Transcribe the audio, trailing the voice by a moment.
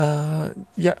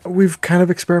Yeah, we've kind of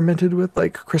experimented with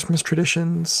like Christmas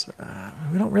traditions.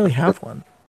 We don't really have one.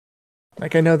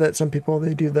 Like I know that some people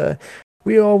they do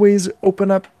we always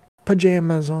open up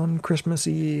pajamas on Christmas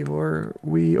Eve, or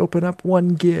we open up one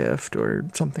gift or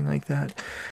something like that.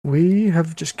 We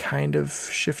have just kind of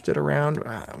shifted around.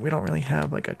 We don't really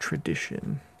have like a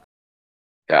tradition.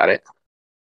 Got it.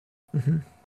 Hmm.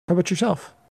 How about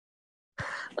yourself?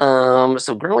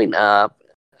 So growing up,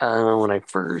 when I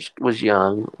first was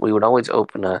young, we would always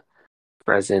open a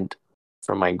present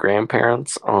from my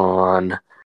grandparents on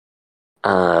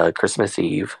Christmas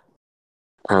Eve.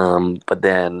 But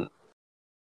then,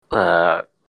 uh,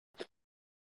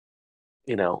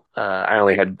 I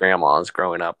only had grandmas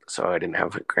growing up, so I didn't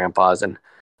have grandpas, and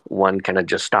one kind of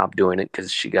just stopped doing it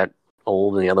because she got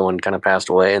old, and the other one kind of passed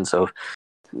away, and so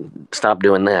stopped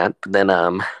doing that. But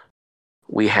then,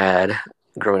 we had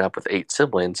growing up with 8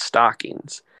 siblings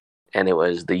stockings, and it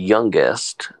was the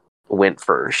youngest went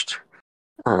first,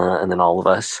 and then all of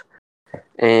us,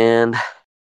 and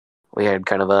we had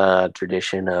kind of a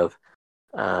tradition of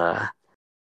uh,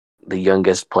 the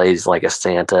youngest plays like a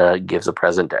Santa, gives a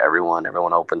present to everyone.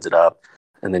 Everyone opens it up,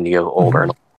 and then you go older,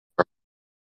 Hmm.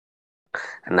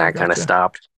 and I that kind of gotcha.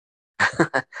 stopped.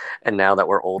 And now that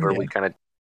we're older, we Yeah. kind of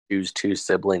choose 2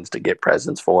 siblings to get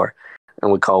presents for,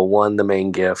 and we call one the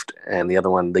main gift, and the other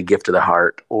one the gift of the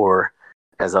heart, or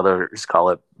as others call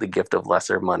it, the gift of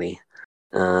lesser money.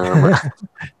 Um,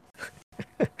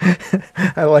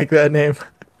 I like that name.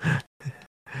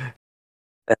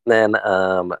 and then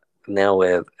now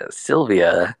with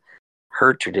Sylvia,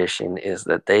 her tradition is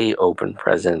that they open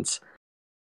presents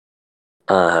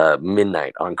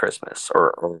midnight on Christmas,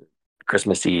 or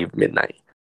Christmas Eve midnight.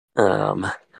 Um,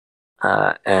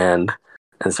 and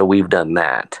so we've done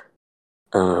that.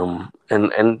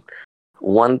 And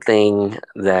one thing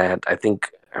that I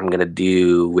think I'm gonna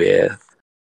do with,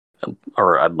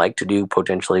 or I'd like to do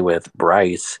potentially with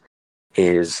Bryce,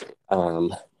 is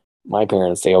my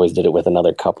parents. They always did it with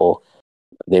another couple.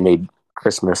 They made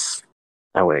Christmas.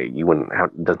 That way, you wouldn't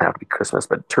have. It doesn't have to be Christmas,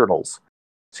 but turtles.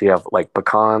 So you have like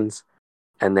pecans,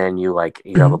 and then you have a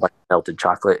Mhm. bunch of melted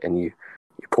chocolate, and you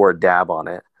pour a dab on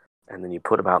it, and then you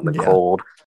put them out in the Yeah. cold,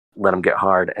 let them get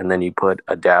hard, and then you put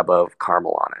a dab of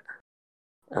caramel on it.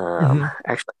 Hmm.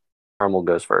 Actually, caramel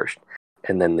goes first,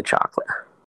 and then the chocolate.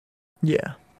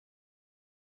 Yeah.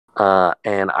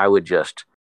 And I would just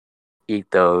eat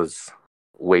those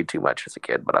way too much as a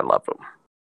kid, but I loved them.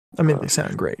 I mean, they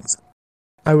sound great.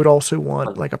 I would also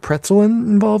want like a pretzel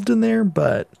involved in there,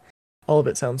 but all of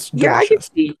it sounds Yeah, I could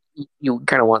delicious. see you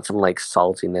kind of want some like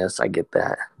saltiness. I get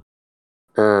that.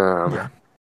 Um, Yeah.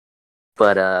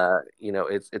 but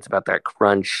it's about that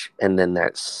crunch and then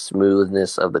that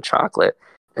smoothness of the chocolate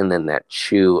and then that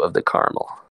chew of the caramel.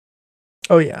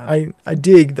 Oh yeah, I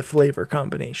dig the flavor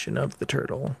combination of the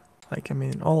turtle. Like, I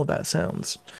mean, all of that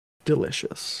sounds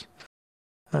delicious.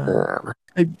 Um, Um,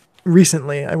 I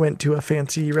recently I went to a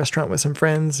fancy restaurant with some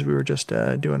friends. We were just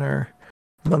doing our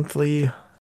monthly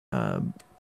uh,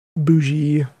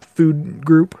 bougie food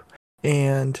group,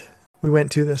 and we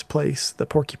went to this place, the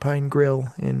Porcupine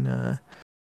Grill in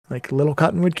like Little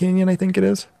Cottonwood Canyon, I think it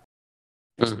is.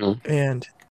 mhm. And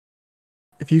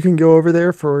if you can go over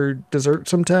there for dessert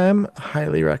sometime,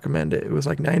 highly recommend it. It was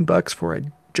like $9 for a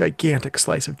gigantic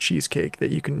slice of cheesecake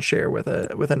that you can share with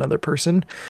another person.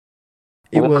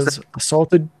 It What was was a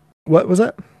salted. What was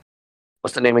that?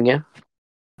 what's the name again?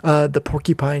 The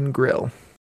Porcupine Grill.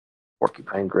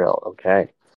 Porcupine Grill.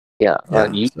 Okay. Yeah.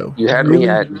 Yeah, You so you had me really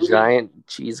at giant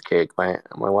cheesecake. My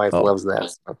wife oh loves that.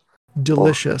 So. Oh,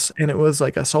 delicious, and it was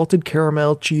like a salted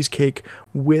caramel cheesecake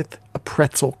with a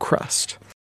pretzel crust,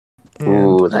 and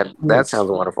ooh, it that was. sounds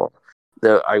wonderful.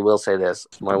 Though I will say this,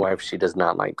 my wife, she does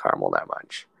not like caramel that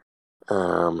much.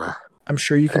 Um, I'm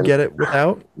sure you could and get it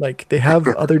without. Like they have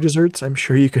other desserts. I'm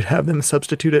sure you could have them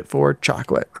substitute it for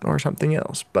chocolate or something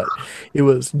else. But it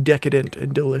was decadent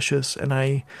and delicious, and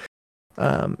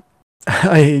um,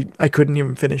 I couldn't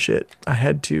even finish it. I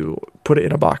had to put it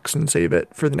in a box and save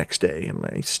it for the next day, and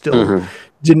I still mhm.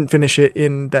 didn't finish it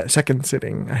in that second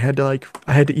sitting. I had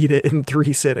to eat it in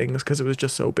 3 sittings because it was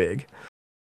just so big.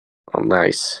 Oh,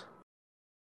 nice.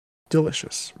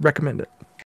 Delicious. Recommend it.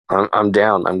 I'm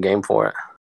down. I'm game for it.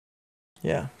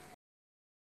 Yeah.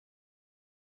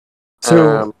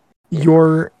 So Um, yeah.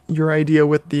 your idea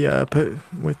with the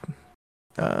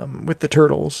with the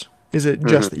turtles, is it Mhm.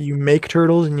 just that you make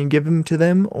turtles and you give them to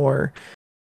them,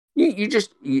 You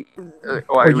just well,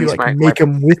 or at you least like my make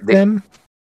them with they, them?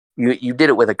 you did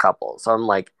it with a couple, so I'm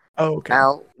like, Oh, okay.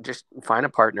 Al, just find a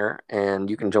partner and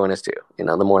you can join us too.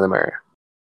 The more the merrier.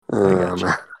 I Um,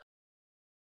 gotcha.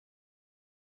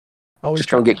 Always just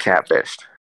don't trying. get catfished.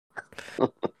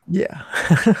 Yeah.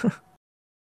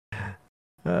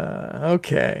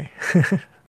 Okay.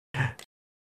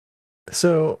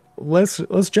 So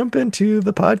let's jump into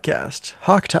the podcast.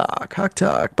 Hawk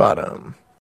Talk, bottom.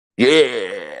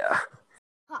 Yeah.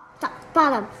 Hot top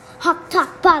bottom, hot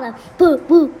top bottom, boo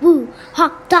boo boo.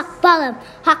 Hot top bottom,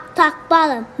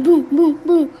 boom boom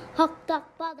boom. Hot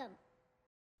top bottom.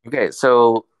 Okay,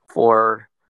 so for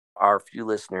our few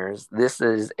listeners, this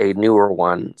is a newer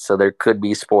one, so there could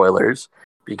be spoilers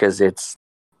because it's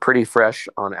pretty fresh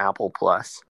on Apple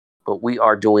Plus. But we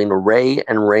are doing Ray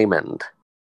and Raymond.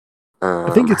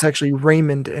 I think it's actually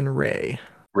Raymond and Ray.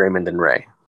 Raymond and Ray.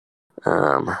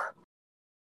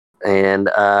 And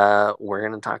we're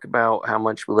going to talk about how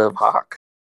much we love Hawk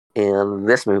in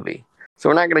this movie. So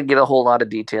we're not going to get a whole lot of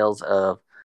details of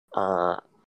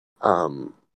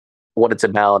what it's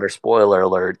about or spoiler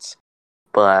alerts,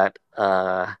 but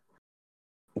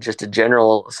just a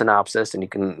general synopsis, and you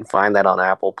can find that on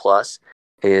Apple Plus,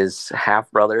 is half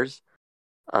brothers.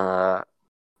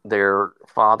 Their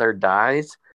father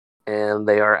dies, and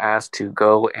they are asked to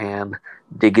go and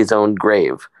dig his own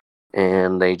grave.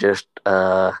 And they just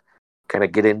kind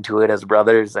of get into it as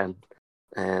brothers and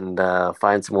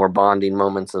find some more bonding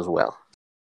moments as well.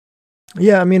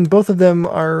 Yeah, I mean, both of them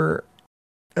are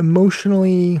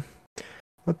emotionally,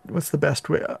 what's the best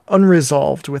way?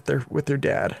 Unresolved with their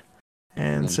dad.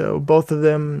 And so both of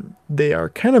them, they are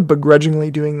kind of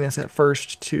begrudgingly doing this at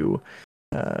first to,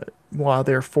 while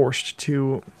they're forced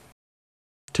to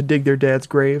dig their dad's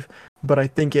grave. But I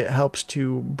think it helps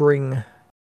to bring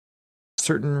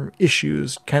certain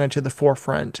issues kind of to the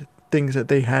forefront, things that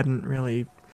they hadn't really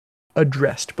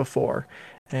addressed before.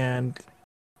 And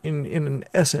in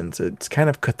essence, it's kind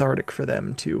of cathartic for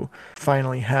them to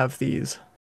finally have these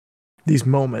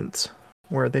moments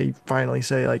where they finally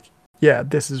say, like, yeah,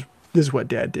 this is what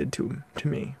Dad did to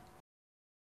me.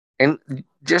 And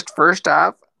just first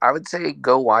off, I would say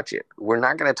go watch it. We're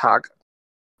not going to talk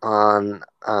on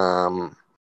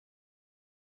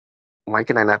why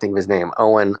can I not think of his name?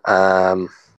 Ewan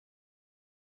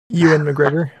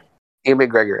McGregor. Ian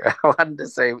McGregor. I wanted to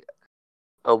say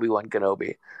Obi-Wan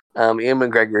Kenobi. Ian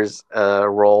McGregor's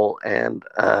role, and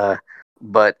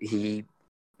but he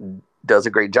does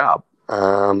a great job.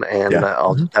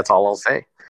 That's all I'll say.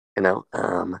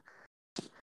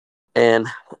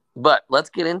 But let's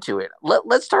get into it.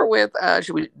 Let's start with.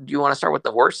 Do you want to start with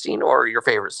the worst scene or your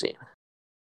favorite scene?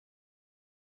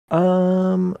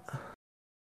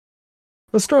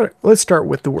 Let's start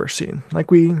with the worst scene, like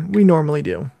we normally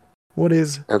do. What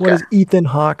is Ethan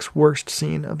Hawke's worst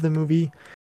scene of the movie?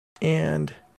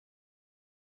 And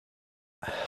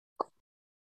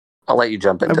I'll let you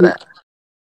jump into that.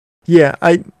 Yeah,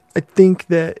 I think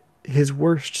that his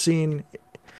worst scene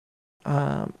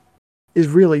is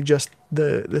really just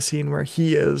the scene where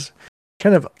he is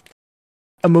kind of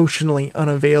emotionally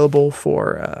unavailable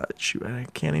for I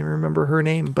can't even remember her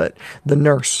name, but the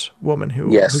nurse woman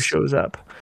who shows up,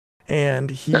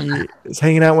 and he is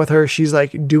hanging out with her. She's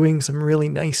like doing some really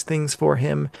nice things for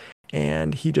him,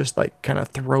 and he just like kind of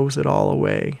throws it all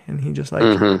away, and he just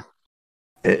like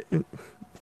it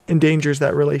endangers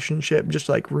that relationship, just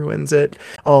like ruins it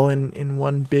all in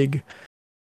one big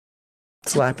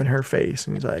slap in her face.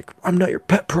 And he's like, I'm not your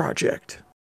pet project.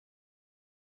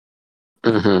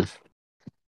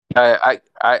 I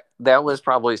that was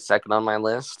probably second on my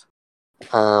list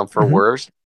for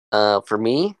worst. For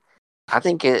me, I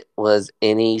think it was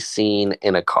any scene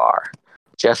in a car,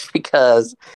 just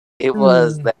because it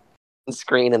was that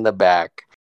screen in the back,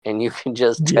 and you can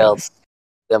just tell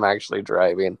them actually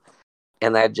driving,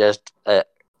 and that just, I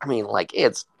mean, like,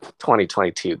 it's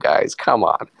 2022, guys. Come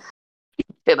on,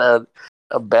 get a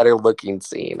better looking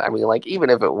scene. I mean, like, even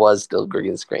if it was still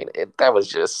green screen, that was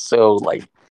just so like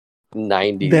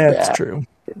 90s.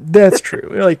 That's true.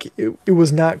 Like it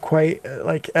was not quite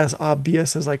like as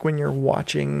obvious as like when you're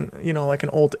watching, like an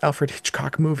old Alfred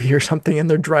Hitchcock movie or something, and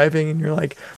they're driving and you're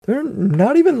like, they're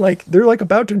not even like, they're like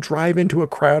about to drive into a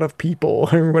crowd of people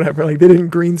or whatever. Like they didn't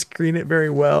green screen it very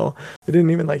well. They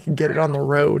didn't even like get it on the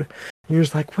road. And you're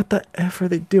just like, what the F are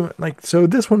they doing? Like, so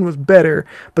this one was better,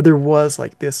 but there was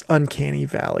like this uncanny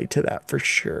valley to that for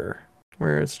sure,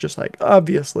 where it's just like,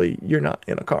 obviously you're not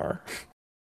in a car.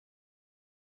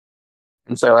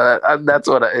 And so that's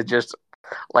what it just,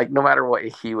 like, no matter what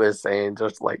he was saying,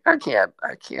 just like, I can't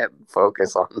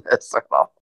focus on this at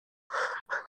all.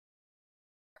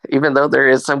 Even though there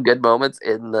is some good moments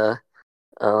in the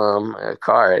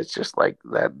car, it's just like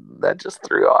that just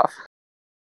threw off.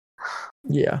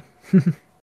 Yeah.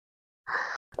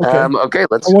 Okay,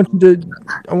 let's. I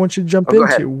want you to jump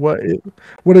into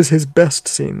what is his best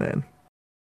scene then.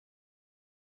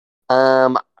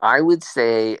 I would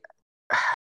say,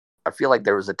 I feel like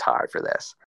there was a tie for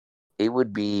this. It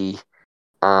would be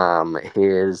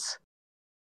his,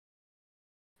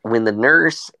 when the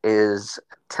nurse is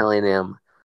telling him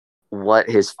what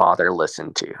his father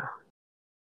listened to.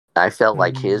 I felt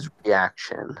like his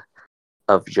reaction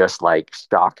of just like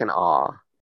shock and awe,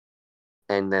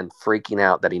 and then freaking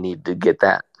out that he needed to get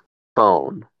that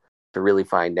phone to really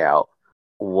find out,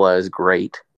 was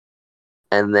great.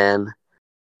 And then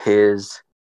his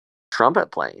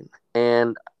trumpet playing.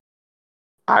 And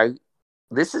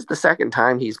this is the second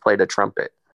time he's played a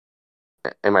trumpet.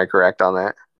 Am I correct on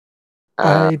that?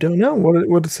 I don't know.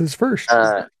 What is his first?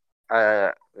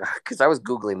 Because I was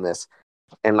Googling this,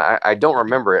 and I don't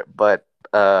remember it, but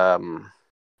when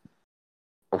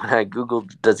I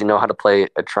Googled, does he know how to play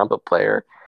a trumpet player?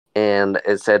 And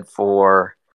it said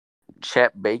for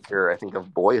Chet Baker, I think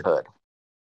of Boyhood.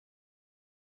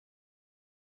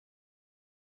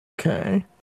 Okay.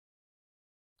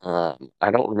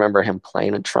 I don't remember him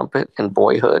playing a trumpet in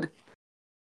Boyhood.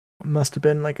 Must have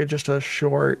been like just a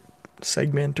short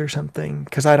segment or something,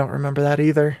 because I don't remember that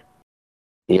either.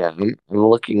 Yeah, I'm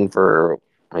looking for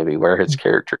maybe where his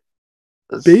character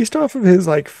is. Based off of his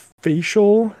like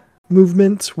facial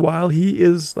movements while he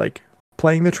is like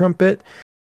playing the trumpet,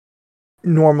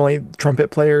 normally trumpet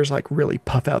players like really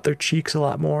puff out their cheeks a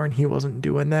lot more, and he wasn't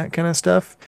doing that kind of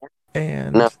stuff.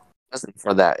 And no, it wasn't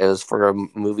for that. It was for a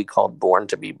movie called Born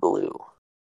to be Blue.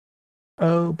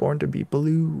 Oh, Born to be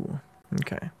Blue.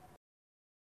 Okay.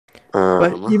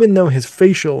 But even though his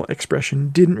facial expression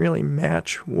didn't really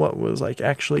match what was like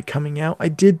actually coming out, I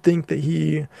did think that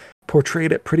he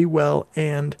portrayed it pretty well.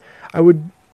 And I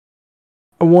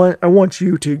want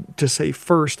you to say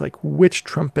first, like, which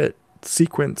trumpet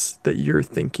sequence that you're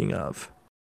thinking of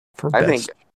for best. I think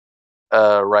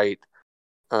right,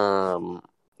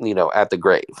 at the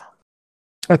grave.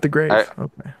 At the grave.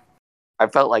 Okay. I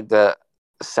felt like the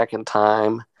second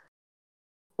time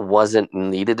wasn't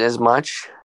needed as much.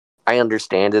 I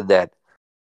understand it that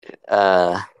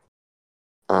the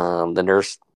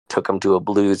nurse took him to a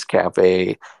blues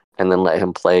cafe and then let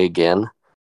him play again.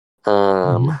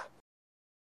 But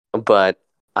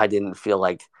I didn't feel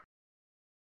like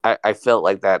I felt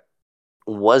like that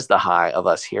was the high of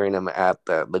us hearing him at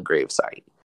the gravesite,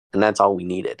 and that's all we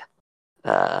needed.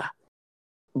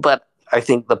 But I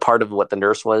think the part of what the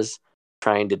nurse was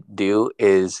trying to do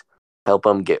is help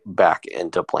him get back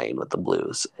into playing with the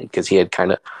blues, because he had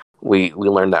kind of we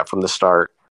learned that from the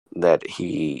start that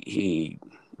he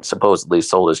supposedly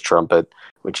sold his trumpet,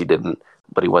 which he didn't,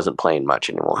 but he wasn't playing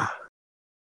much anymore.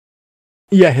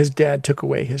 Yeah, his dad took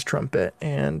away his trumpet,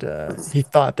 and he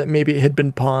thought that maybe it had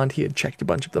been pawned. He had checked a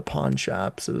bunch of the pawn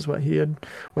shops, is what he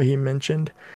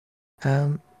mentioned.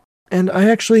 And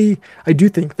I do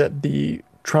think that the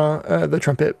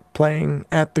trumpet playing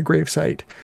at the gravesite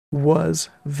was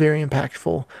very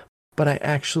impactful, but I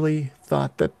actually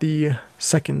thought that the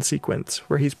second sequence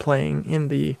where he's playing in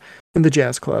the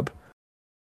jazz club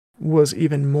was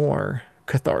even more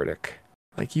cathartic.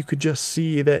 Like, you could just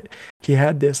see that he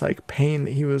had this like pain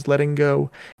that he was letting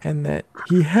go, and that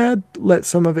he had let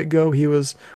some of it go. He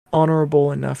was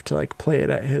honorable enough to like play it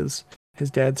at his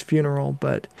dad's funeral,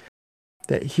 but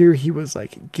that here he was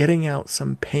like getting out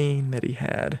some pain that he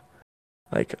had.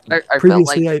 Like, I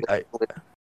previously, felt like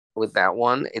with that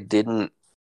one, it didn't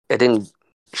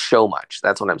show much.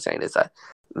 That's what I'm saying. Is that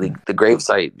the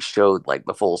gravesite showed like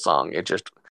the full song. It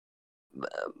just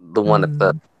the one at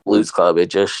the blues club, it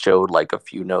just showed like a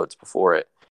few notes before it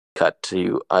cut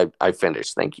to I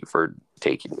finished. Thank you for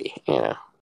taking me. Yeah.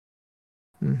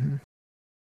 Mm-hmm.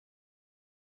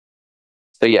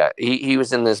 So yeah, he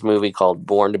was in this movie called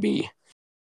Born to be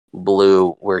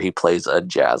Blue, where he plays a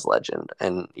jazz legend.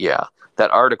 And yeah,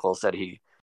 that article said he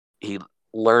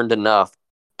learned enough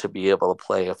to be able to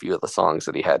play a few of the songs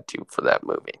that he had to for that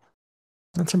movie.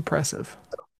 That's impressive.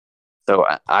 So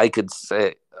I could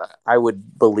say, I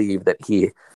would believe that he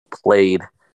played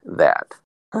that.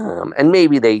 And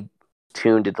maybe they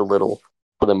tuned it a little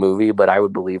for the movie, but I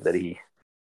would believe that he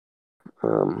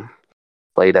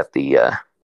played at the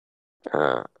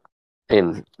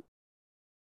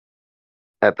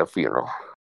at the funeral.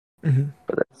 Mm-hmm.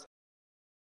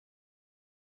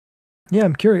 Yeah,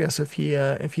 I'm curious if he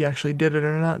actually did it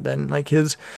or not. Then, like,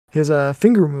 his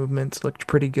finger movements looked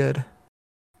pretty good,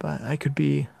 but I could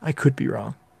be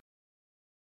wrong.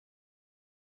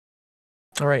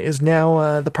 All right, is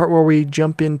now the part where we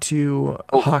jump into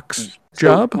Hawke's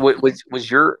job. Was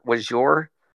your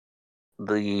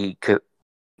the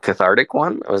cathartic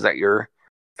one? Was that your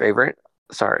favorite?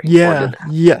 Sorry. Yeah.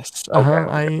 Yes.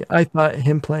 Okay. I thought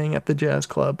him playing at the jazz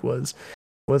club was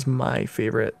my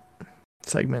favorite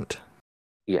segment.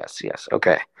 Yes, yes.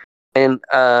 Okay. And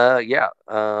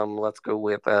let's go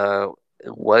with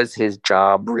was his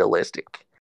job realistic?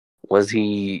 Was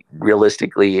he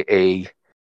realistically a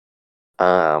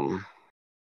um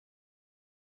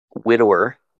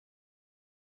widower,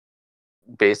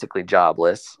 basically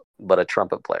jobless, but a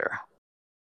trumpet player?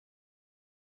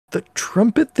 The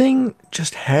trumpet thing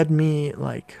just had me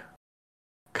like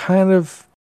kind of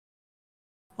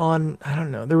on, I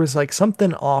don't know, there was like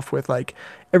something off with like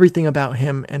everything about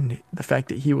him and the fact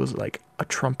that he was like a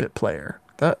trumpet player.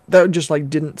 That just like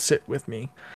didn't sit with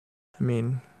me. I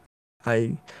mean,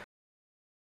 I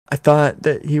I thought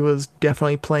that he was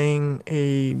definitely playing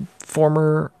a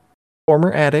former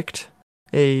addict,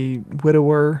 a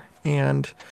widower,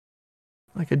 and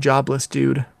like a jobless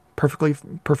dude.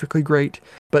 Perfectly great.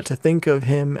 But to think of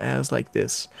him as like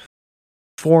this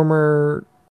former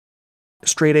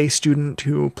straight A student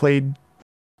who played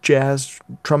jazz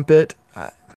trumpet,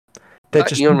 that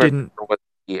just Ewan didn't. McGregor was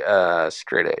the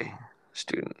straight A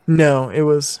student. No, it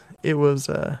was.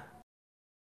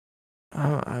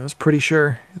 I was pretty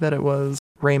sure that it was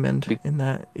Raymond in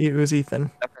that it was Ethan.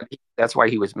 That's why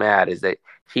he was mad, is that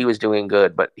he was doing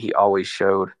good, but he always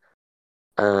showed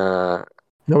uh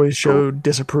He always showed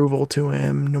disapproval to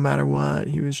him, no matter what.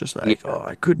 He was just like, yeah. "Oh,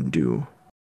 you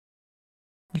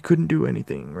couldn't do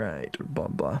anything right," or blah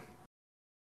blah.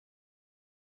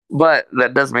 But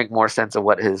that does make more sense of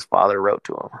what his father wrote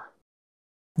to him.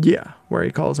 Yeah, where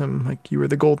he calls him like, "You were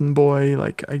the golden boy.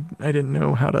 Like I didn't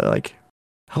know how to like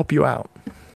help you out."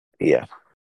 Yeah.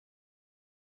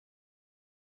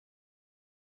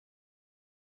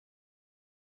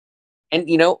 And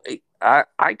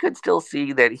I could still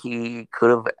see that he could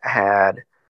have had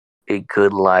a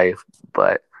good life,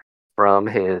 but from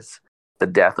the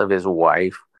death of his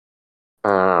wife,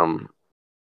 um,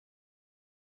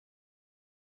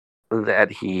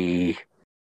 that he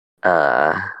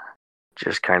uh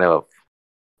just kind of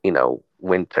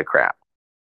went to crap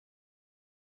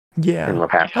Yeah, in the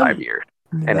past 5 years,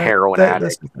 and that heroin that's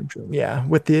addict. definitely true. Yeah,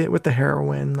 with the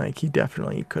heroin, like he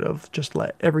definitely could have just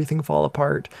let everything fall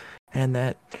apart, and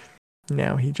that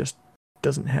now he just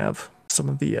doesn't have some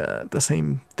of the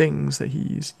same things that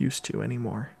he's used to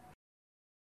anymore.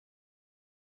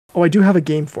 Oh, I do have a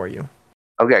game for you.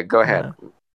 Okay, go ahead.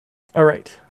 All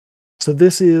right. So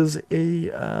this is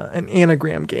an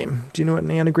anagram game. Do you know what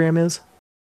an anagram is?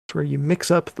 It's where you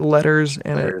mix up the letters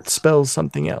and it spells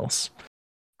something else.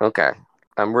 Okay,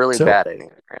 I'm really So bad at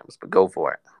anagrams, but go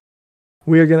for it.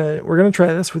 we're gonna try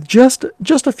this with just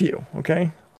a few.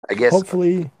 Okay. I guess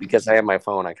Hopefully, because I have my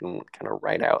phone, I can kind of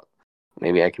write out.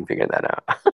 Maybe I can figure that out.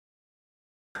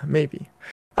 maybe.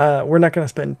 We're not going to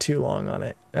spend too long on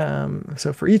it.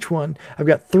 So for each one, I've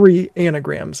got 3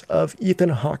 anagrams of Ethan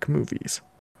Hawke movies.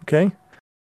 Okay.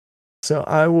 So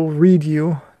I will read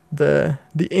you the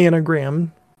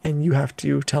anagram, and you have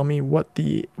to tell me what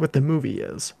the movie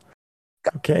is.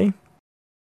 Okay.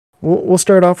 We'll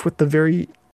start off with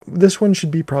this one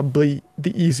should be probably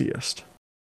the easiest.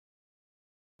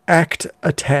 Act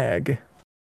a tag.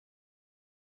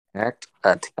 Act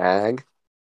a tag.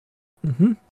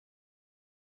 Mm-hmm.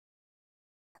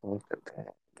 Act a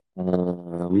tag.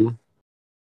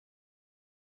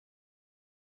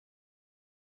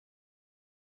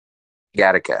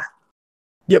 Gattaca.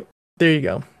 Yep. There you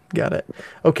go. Got it.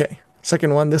 Okay.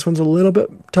 Second one. This one's a little bit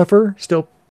tougher. Still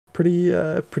pretty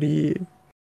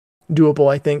doable,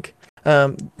 I think.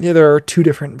 There are 2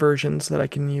 different versions that I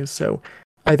can use. So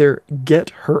either get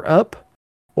her up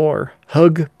or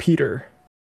hug Peter.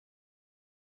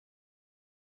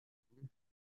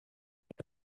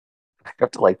 I have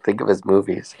to think of his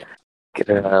movies. Get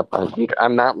it up on Peter.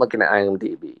 I'm not looking at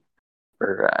IMDb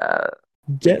for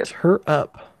Get her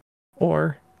up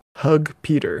or hug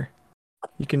Peter.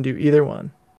 You can do either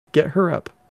one. Get her up,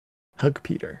 hug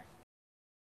Peter.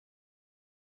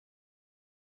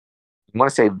 I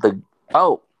want to say the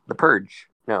Purge.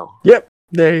 No. Yep,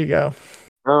 there you go.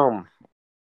 I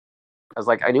was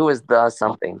like, I knew it was the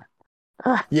something.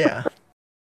 Yeah.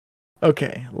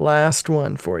 Okay, last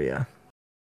one for you.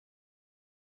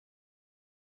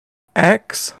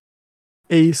 ACTS,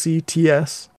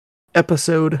 ACTS,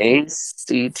 episode.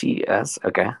 ACTS.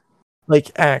 Okay.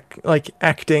 Like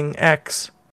acting,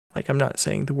 X. Like I'm not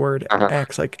saying the word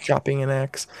X, like chopping an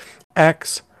X.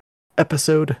 X,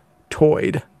 episode,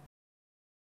 toyed.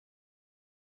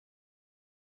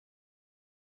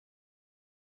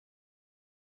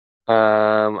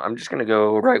 I'm just gonna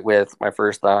go right with my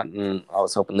first thought, and I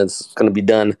was hoping this is gonna be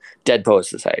done. Dead Poet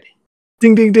Society.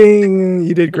 Ding, ding, ding!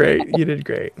 You did great. You did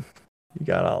great. You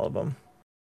got all of them.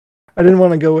 I didn't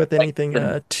want to go with anything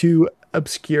too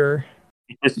obscure.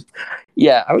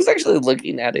 Yeah, I was actually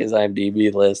looking at his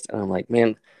IMDb list, and I'm like,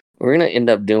 man, we're gonna end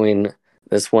up doing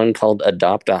this one called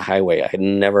 "Adopt a Highway." I had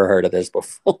never heard of this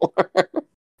before.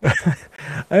 I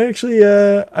actually,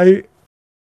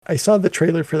 I saw the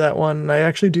trailer for that one, and I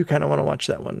actually do kind of want to watch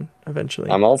that one eventually.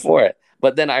 I'm all for it.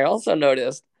 But then I also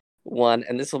noticed one,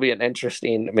 and this will be an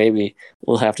interesting. Maybe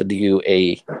we'll have to do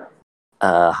a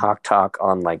Hawk Talk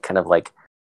on like kind of like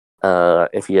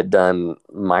if he had done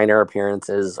minor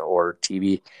appearances or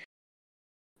TV.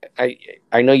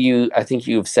 I know you. I think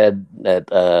you've said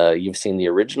that you've seen the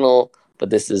original, but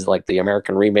this is like the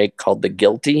American remake called The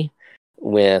Guilty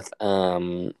with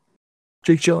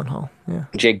Jake Gyllenhaal, yeah,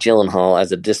 Jake Gyllenhaal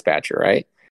as a dispatcher, right?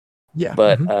 yeah.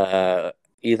 But Mm-hmm.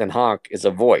 Ethan Hawke is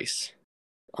a voice.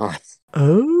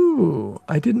 Oh,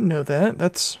 I didn't know that.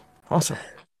 That's awesome.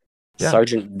 Yeah.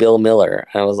 Sergeant Bill Miller.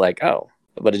 And I was like, oh,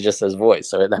 but it just says voice,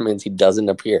 so that means he doesn't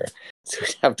appear. So we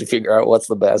have to figure out what's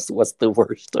the best, what's the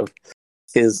worst of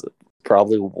his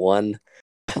probably one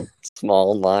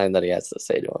small line that he has to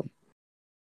say to him.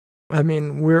 I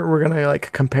mean, we're gonna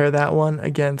like compare that one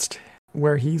against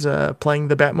where he's playing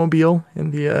the Batmobile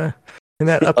in the in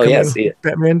that upcoming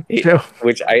Batman show.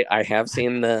 Which I have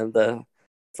seen the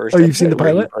first. Oh, you've seen the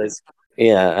pilot?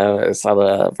 Yeah, I saw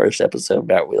the first episode of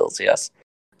Bat Wheels. Yes.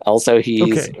 Also,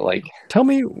 he's okay. like, tell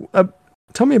me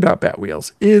about Bat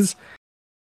Wheels.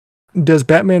 Does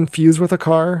Batman fuse with a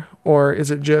car, or is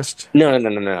it just no?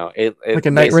 It like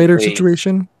a Knight Rider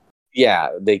situation? Yeah,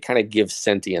 they kind of give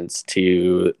sentience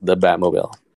to the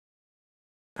Batmobile.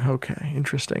 Okay,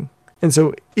 interesting. And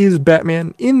so, is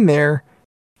Batman in there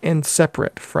and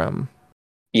separate from?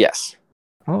 Yes.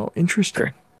 Oh, interesting.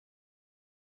 Correct.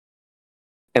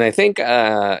 And I think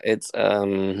it's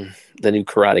the new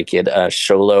Karate Kid.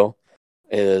 Sholo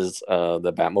is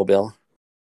the Batmobile.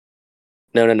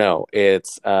 No.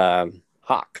 It's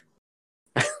Hawk,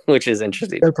 which is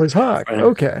interesting. That plays Hawk.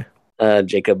 Okay.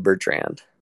 Jacob Bertrand.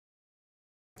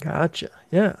 Gotcha.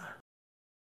 Yeah.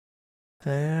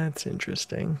 That's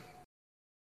interesting.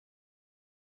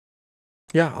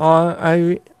 Yeah,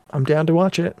 I'm down to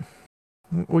watch it.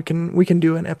 We can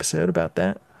do an episode about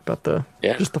that. About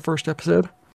just the first episode.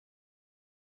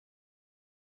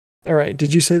 All right.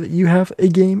 Did you say that you have a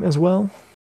game as well?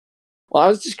 Well, I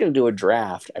was just going to do a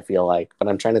draft, I feel like, but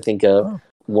I'm trying to think of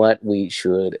what we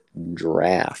should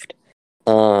draft.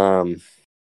 You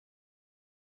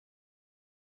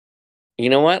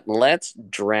know what? Let's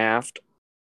draft.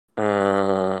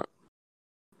 Everyone's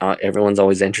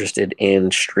always interested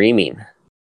in streaming.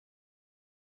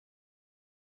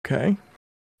 Okay.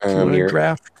 So you want to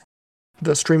draft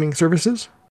the streaming services?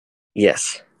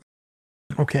 Yes.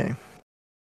 Okay.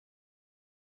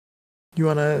 You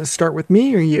want to start with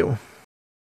me or you?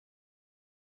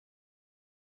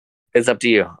 It's up to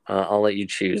you. I'll let you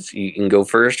choose. You can go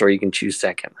first or you can choose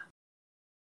second.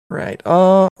 Right.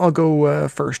 I'll go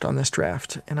first on this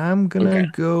draft, and I'm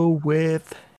gonna go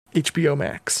with HBO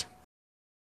Max.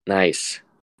 Nice.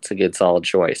 It's a good solid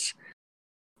choice.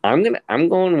 I'm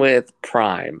going with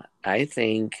Prime. I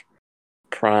think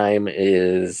Prime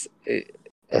has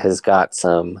got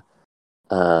some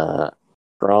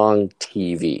strong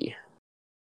TV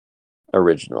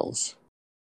originals.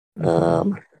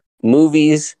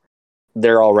 Movies,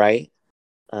 they're all right.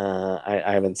 I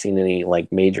haven't seen any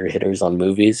like major hitters on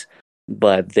movies,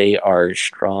 but they are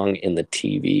strong in the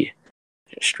TV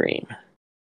stream.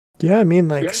 Yeah, I mean,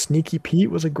 like Sneaky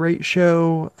Pete was a great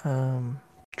show.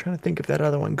 Trying to think of that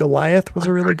other one. Goliath was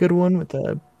a really good one with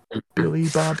Billy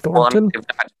Bob Thornton. Well,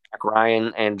 Jack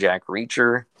Ryan and Jack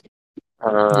Reacher.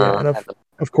 And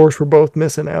of course, we're both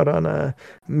missing out on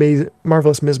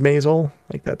Marvelous Ms. Maisel.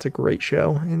 Like that's a great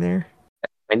show in there.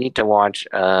 I need to watch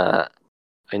that.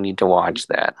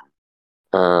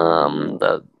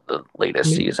 The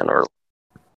latest season or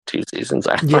 2 seasons.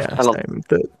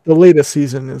 The latest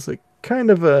season is like kind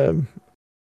of a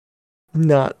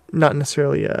not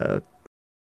necessarily a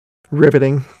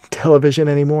riveting television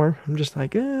anymore. I'm just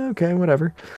like, okay,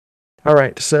 whatever. All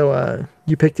right, so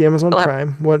you picked the Amazon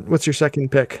Prime. What's your second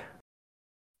pick?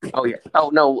 Oh yeah.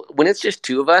 Oh no, when it's just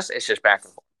two of us, it's just back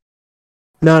and forth.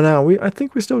 No, I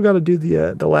think we still got to do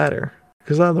the latter,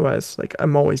 because otherwise, like,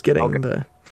 I'm always getting the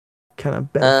kind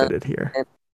of benefited here.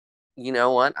 You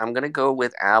know what? I'm gonna go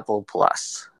with Apple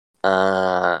Plus.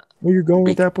 Well, you're going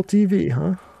with Apple TV,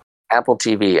 huh? Apple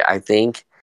TV. I think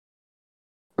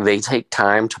they take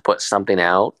time to put something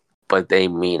out, but they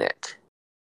mean it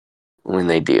when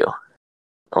they do.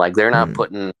 Like, they're not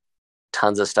putting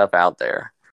tons of stuff out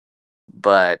there,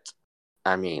 but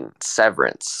I mean,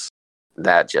 Severance,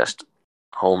 that just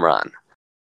home run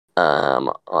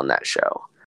on that show,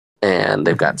 and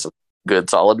they've got some good,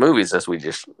 solid movies as we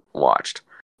just watched.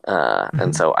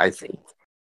 And so I think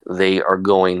they are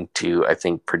going to,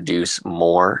 produce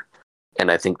more, and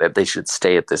I think that they should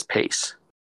stay at this pace.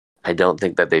 I don't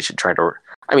think that they should try to.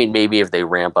 I mean, maybe if they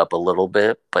ramp up a little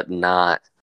bit, but not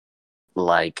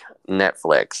like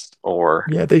Netflix or.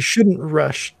 Yeah, they shouldn't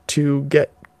rush to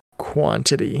get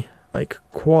quantity. Like,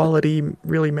 quality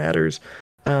really matters.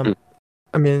 I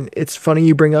mean, it's funny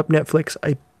you bring up Netflix.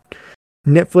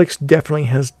 Netflix definitely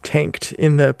has tanked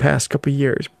in the past couple of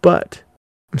years, but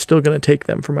I'm still going to take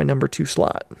them for my number 2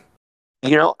 slot.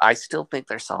 I still think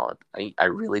they're solid. I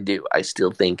really do. I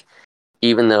still think,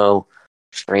 even though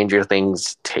Stranger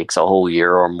Things takes a whole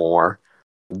year or more,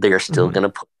 they're still going to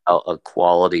put out a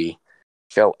quality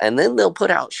show. And then they'll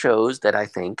put out shows that I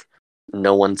think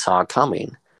no one saw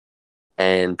coming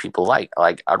and people like.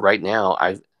 Like right now,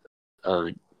 I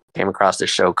came across this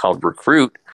show called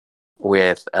Recruit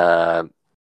with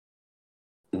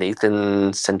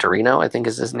Nathan Centurino, I think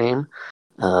is his name.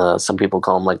 Some people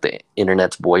call him like the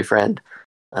internet's boyfriend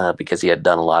because he had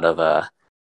done a lot of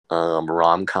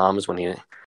rom-coms when he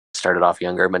started off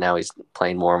younger, but now he's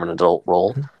playing more of an adult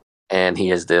role. And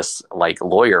he is this like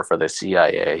lawyer for the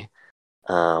CIA.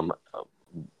 But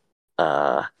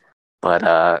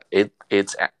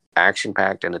it's action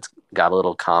packed and it's got a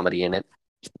little comedy in it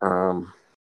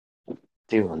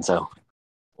too, and so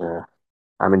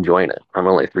I'm enjoying it. I'm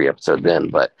only 3 episodes in,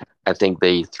 but I think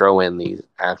they throw in these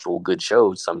actual good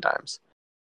shows sometimes.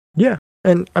 Yeah,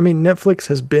 and I mean Netflix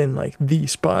has been like the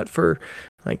spot for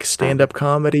like stand-up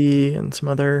comedy and some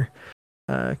other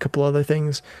couple other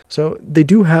things. So they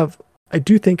do have. I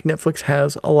do think Netflix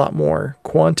has a lot more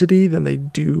quantity than they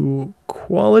do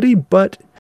quality, but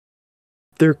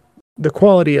they're the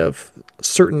quality of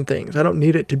certain things. I don't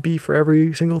need it to be for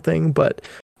every single thing, but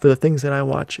for the things that I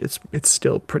watch, it's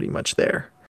still pretty much there.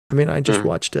 I mean, I just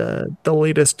watched the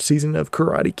latest season of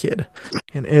Karate Kid,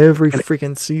 and every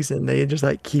freaking season they just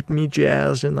like keep me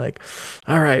jazzed and like,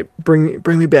 all right, bring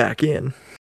me back in.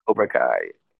 Cobra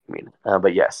Kai.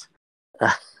 But yes.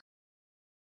 I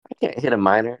can't hit a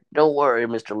minor. Don't worry,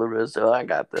 Mr. LaRusso. I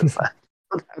got this.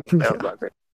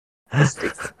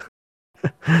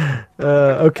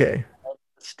 Okay.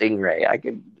 Stingray. I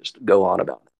could just go on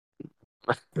about it.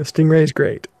 The Stingray is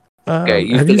great. Okay,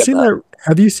 have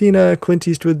you seen Clint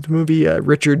Eastwood's movie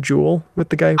Richard Jewell with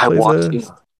the guy who plays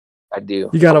I do.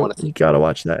 You gotta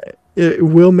watch that. It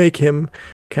will make him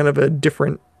kind of a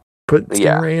different. Put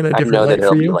Stingray in a different light for you. I know that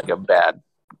he'll be like a bad,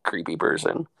 creepy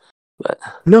person. But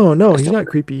no, he's not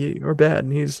creepy or bad.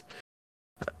 He's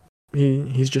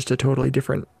just a totally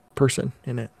different person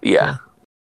in it. Yeah.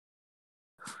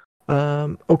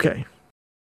 Okay.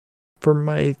 For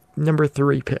my number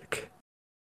 3 pick,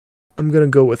 I'm gonna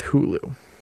go with Hulu.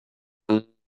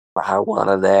 I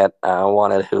wanted that. I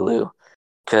wanted Hulu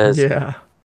because,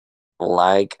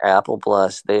 like Apple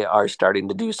Plus, they are starting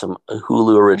to do some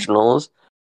Hulu originals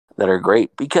that are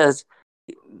great because,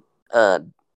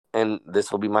 and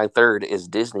this will be my third, is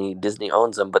Disney. Disney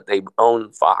owns them, but they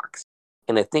own Fox.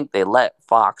 And I think they let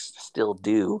Fox still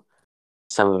do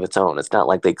some of its own. It's not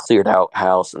like they cleared out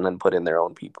house and then put in their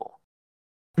own people.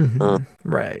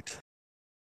 Right.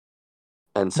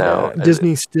 And so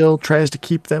Disney still tries to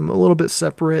keep them a little bit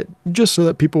separate just so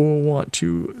that people will want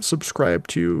to subscribe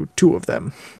to 2 of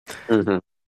them.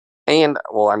 And,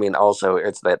 well, I mean, also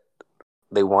it's that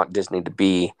they want Disney to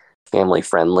be family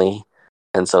friendly.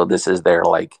 And so this is their,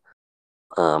 like,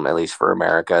 at least for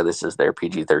America, this is their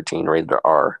PG-13 rated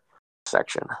R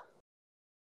section.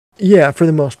 Yeah, for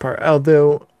the most part.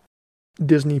 Although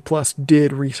Disney Plus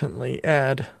did recently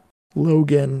add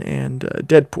Logan and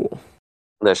Deadpool.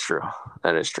 That's true.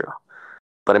 That is true.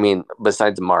 But I mean,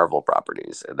 besides Marvel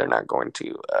properties, they're not going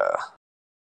to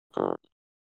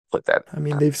put that. I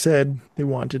mean, they've said they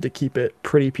wanted to keep it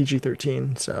pretty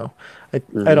PG-13, so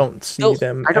I don't see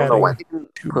them. I don't know why they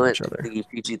didn't put the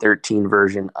PG-13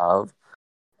 version of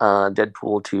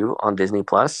Deadpool 2 on Disney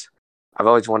Plus. I've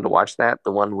always wanted to watch that,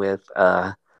 the one with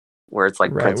where it's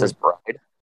like Princess Bride.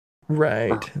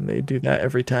 Right, and they do that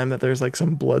every time that there's like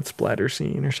some blood splatter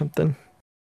scene or something.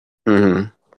 My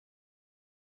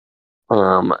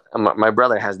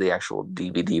brother has the actual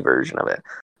DVD version of it,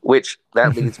 which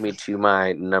that leads me to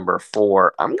my number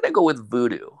 4. I'm gonna go with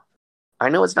Vudu. I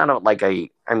know it's not I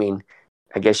mean,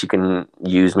 I guess you can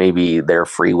use maybe they're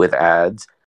free with ads,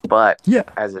 but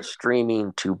as a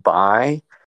streaming to buy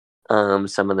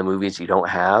some of the movies you don't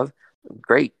have,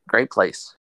 great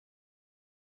place.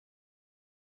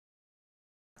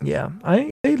 Yeah,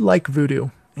 I like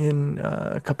Vudu in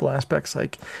a couple aspects.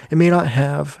 Like, it may not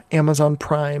have Amazon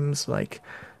Prime's like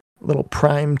little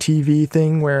Prime TV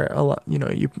thing where a lot,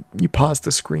 you pause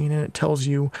the screen and it tells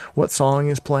you what song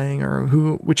is playing or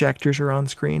which actors are on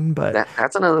screen. But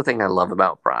That's another thing I love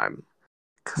about Prime,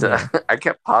 because yeah, I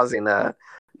kept pausing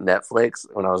Netflix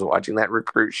when I was watching that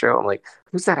recruit show. I'm like,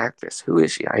 who's that actress? Who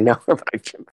is she? I know her, but I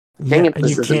can't. Dang yeah, it, and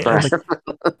you this isn't can't. And Prime.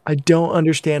 like, I don't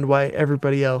understand why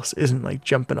everybody else isn't like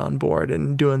jumping on board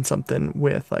and doing something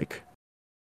with like.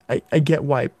 I get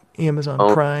why Amazon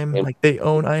Oh, Prime, like they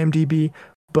own IMDb,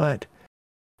 but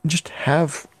just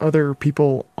have other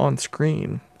people on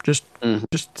screen. mhm.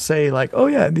 Just say like, oh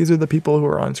yeah, these are the people who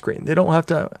are on screen. They don't have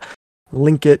to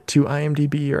link it to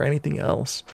IMDb or anything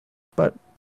else. But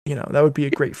that would be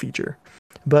a great feature.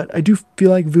 But I do feel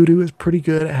like Vudu is pretty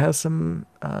good. It has some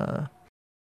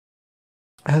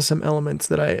elements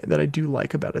that I do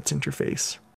like about its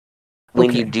interface.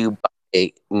 When you Okay. do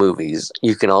buy movies,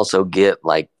 you can also get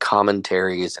like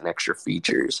commentaries and extra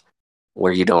features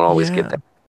where you don't always get Yeah. that.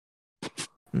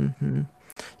 Mm-hmm.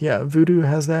 Yeah, Vudu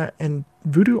has that, and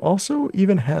Vudu also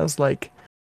even has like,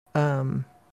 um,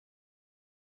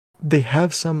 they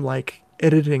have some like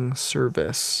editing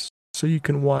service, so you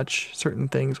can watch certain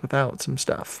things without some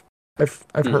stuff. I've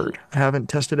Mhm. heard. I haven't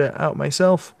tested it out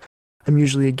myself. I'm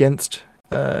usually against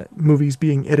movies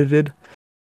being edited,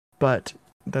 but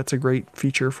that's a great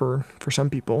feature for some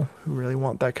people who really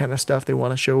want that kind of stuff. They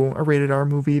want to show a rated R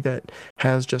movie that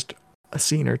has just a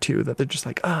scene or two that they're just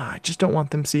like, I just don't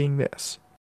want them seeing this.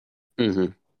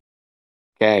 Mhm.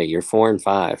 Okay, you're 4 and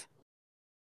 5.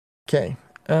 Okay.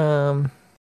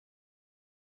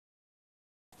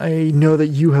 I know that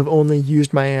you have only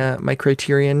used my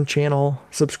Criterion channel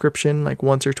subscription like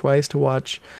once or twice to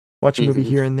watch a movie Mhm.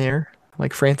 here and there,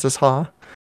 like Francis Ha.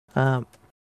 Um,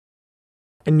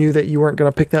 I knew that you weren't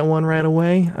gonna pick that one right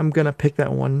away. I'm gonna pick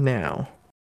that one now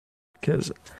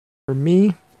because for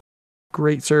me,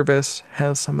 great service,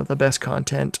 has some of the best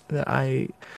content that I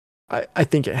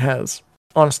think it has.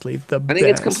 Honestly, the I think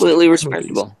it's best completely movies.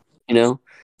 respectable. You know,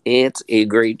 it's a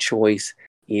great choice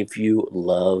if you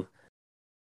love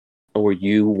or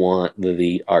you want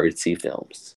the artsy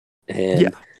films. Yeah, And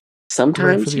great for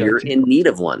sometimes the you're artsy in films. need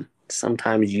of one.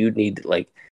 Sometimes you need, like,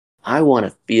 I want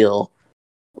to feel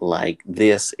like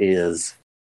this is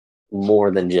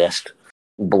more than just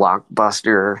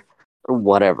blockbuster or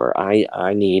whatever.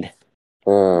 I need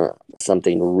uh,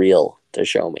 something real to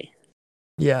show me.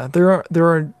 Yeah,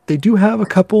 they do have a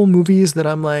couple movies that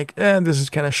I'm like, this is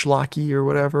kind of schlocky or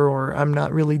whatever, or I'm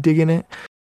not really digging it.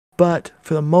 But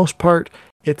for the most part,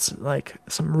 it's like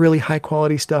some really high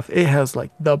quality stuff. It has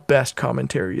like the best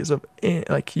commentaries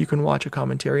like you can watch a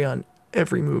commentary on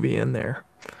every movie in there,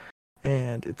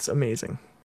 and it's amazing.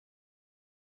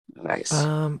 Nice.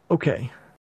 Okay.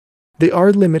 They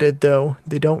are limited though.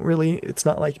 They don't really. It's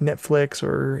not like Netflix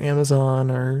or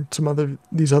Amazon or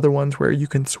these other ones where you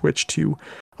can switch to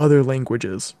other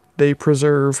languages. They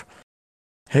preserve.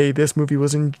 Hey, this movie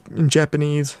was in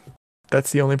Japanese.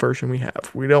 That's the only version we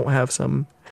have. We don't have some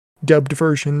dubbed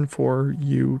version for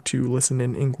you to listen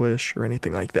in English or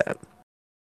anything like that.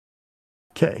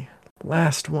 Okay,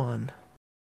 last one.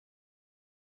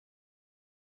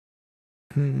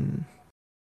 Hmm.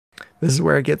 This is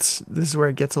where it gets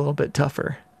a little bit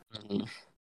tougher. Mhm.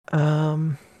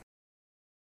 Um,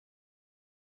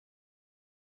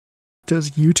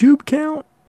 does YouTube count?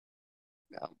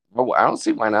 Oh, I don't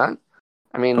see why not.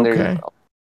 I mean, there's Okay.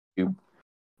 YouTube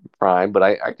Prime, but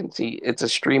I can see it's a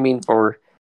streaming for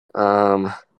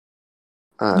um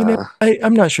uh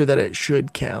I'm not sure that it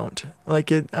should count.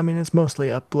 Like I mean, it's mostly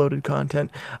uploaded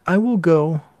content. I will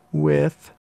go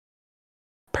with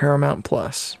Paramount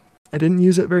Plus. I didn't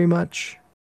use it very much,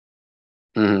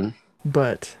 mhm.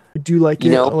 but I do like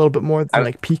You it know, a little bit more than I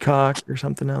like Peacock or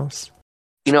something else.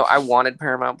 I wanted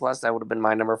Paramount Plus. That would have been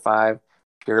my number 5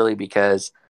 purely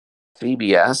because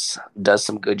CBS does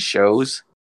some good shows,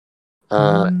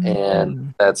 and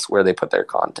Mm, that's where they put their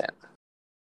content.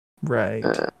 right.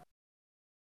 Uh,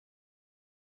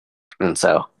 and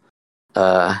so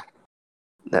uh,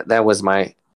 that was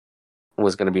going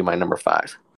to be my number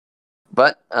 5.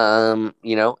 But and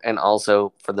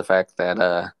also for the fact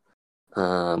that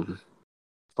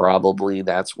probably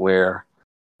that's where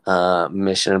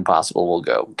Mission Impossible will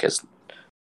go because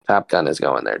Top Gun is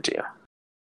going there too.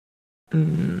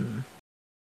 Mm,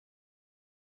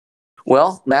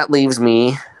 Well, that leaves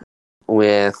me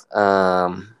with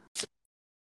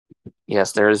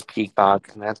yes, there is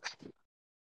Peacock, and that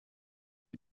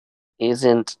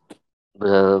isn't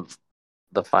the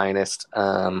the finest.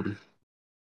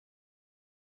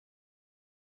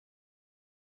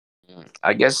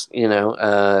 I guess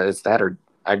it's that, or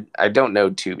I don't know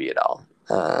Tubi at all.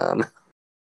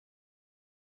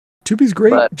 Tubi's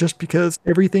great But just because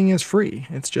everything is free.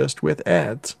 It's just with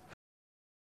ads.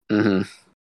 hmm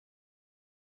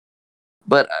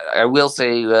But I will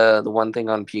say the one thing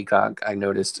on Peacock I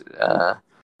noticed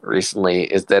recently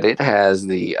is that it has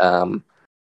the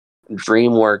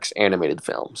DreamWorks animated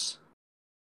films.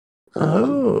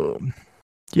 Oh,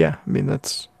 yeah. I mean,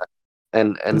 that's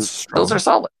And those strong. are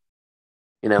solid.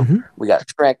 Mhm. We got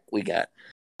Shrek, we got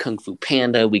Kung Fu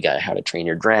Panda, we got How to Train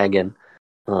Your Dragon,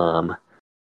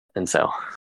 and so,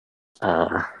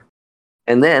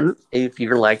 and then if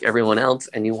you're like everyone else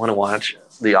and you want to watch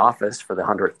The Office for the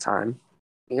 100th time,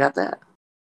 you got that.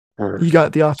 You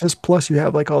got The Office, plus you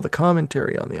have like all the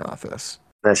commentary on The Office.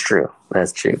 That's true.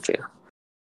 That's true too.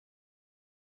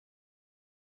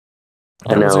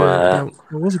 I That was know.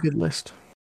 that was a good list.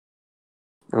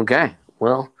 Okay,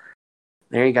 well,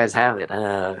 there you guys have it.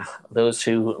 Those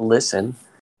who listen,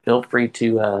 feel free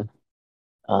to.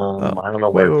 Oh, I don't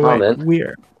know wait, where wait, wait.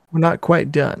 comment. We're not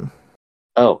quite done.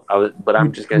 Oh, but We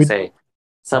I'm just gonna we say, oh,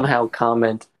 somehow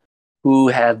comment who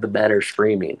had the better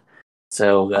streaming.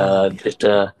 So yeah. just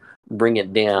to bring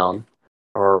it down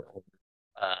or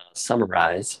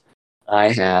summarize,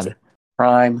 I had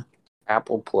Prime,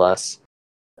 Apple Plus,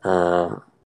 Disney,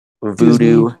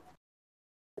 Voodoo,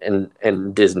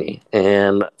 and Disney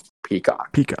and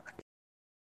Peacock. Peacock,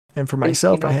 and for And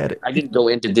myself, I had I didn't go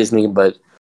into Disney, but Mhm.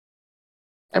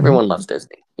 everyone loves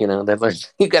Disney. That's like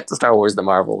you got the Star Wars, the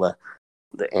Marvel,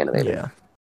 the animated.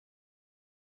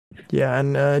 Yeah,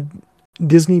 and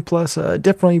Disney Plus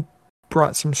definitely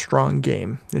brought some strong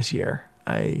game this year.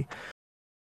 I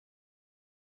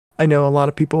know a lot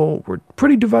of people were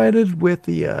pretty divided with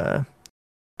the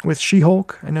with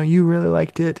She-Hulk. I know you really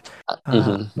liked it.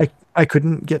 Mm-hmm. I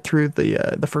couldn't get through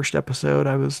the first episode.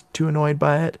 I was too annoyed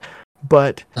by it,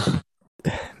 but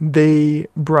they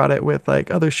brought it with like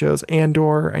other shows.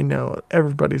 Andor, I know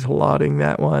everybody's lauding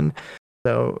that one.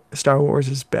 So Star Wars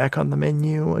is back on the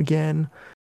menu again.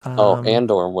 Oh,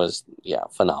 Andor was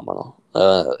phenomenal.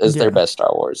 Is their Yeah, best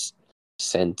Star Wars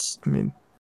since I mean,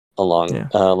 along yeah.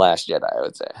 Last Jedi, I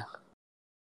would say.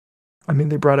 I mean,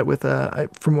 they brought it with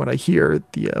from what I hear,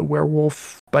 the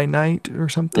Werewolf by Night or Mm-hmm.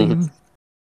 something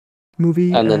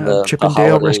movie. And then Chip the and Dale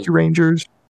holiday. Rescue Rangers.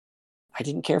 I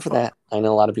didn't care for that. I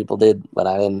know a lot of people did, but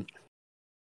I didn't.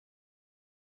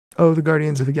 Oh, the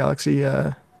Guardians of the Galaxy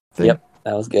thing. Yep,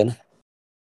 that was good.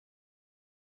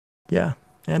 Yeah,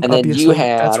 and And then you obviously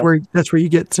had that's where you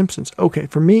get Simpsons. Okay,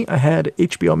 for me, I had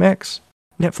HBO Max,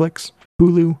 Netflix,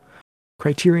 Hulu,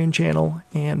 Criterion Channel,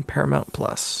 and Paramount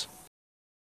Plus.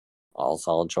 all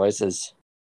solid choices.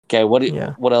 Okay,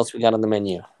 Yeah. what else we got on the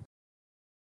menu?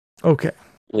 Okay.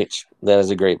 Which that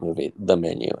is a great movie, The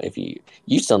Menu. If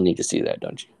you still need to see that,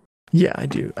 don't you? Yeah, I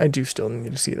do. I do still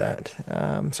need to see that.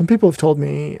 Some people have told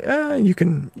me you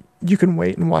can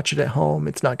wait and watch it at home.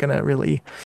 It's not going to really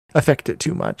affect it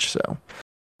too much. So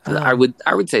I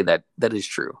would say that is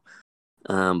true.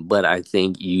 But I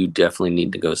think you definitely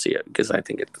need to go see it because I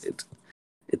think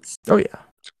it's oh yeah,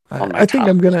 on my I think top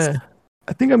I'm list.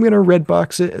 gonna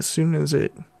Redbox it as soon as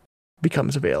it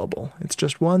becomes available. It's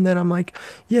just one that I'm like,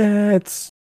 yeah,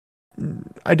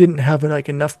 I didn't have like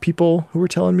enough people who were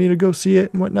telling me to go see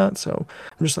it and whatnot, so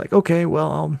I'm just like, okay,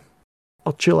 well,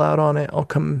 I'll chill out on it. I'll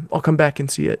come back and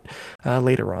see it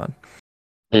later on.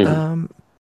 Mm-hmm.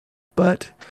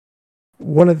 But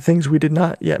one of the things we did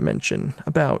not yet mention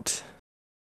about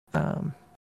Ethan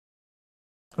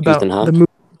the Hawke. movie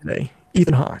today,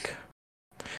 Ethan Hawke.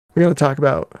 We're going to talk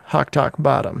about Hawk Talk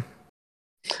Bottom.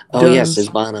 Oh yes, his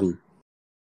bottom.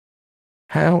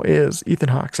 How is Ethan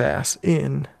Hawke's ass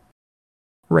in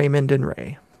Raymond and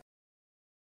Ray?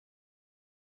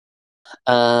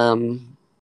 I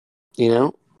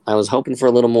was hoping for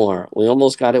a little more. We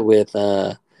almost got it with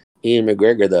Ian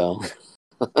McGregor though.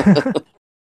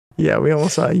 Yeah, we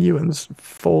almost saw Ewan's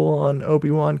full-on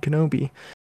Obi-Wan Kenobi.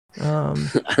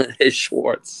 His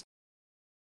Schwartz.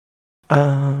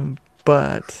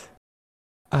 But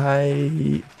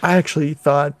I actually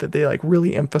thought that they like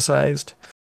really emphasized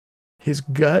his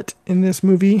gut in this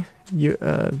movie,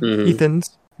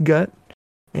 Ethan's gut,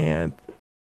 and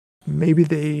maybe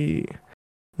they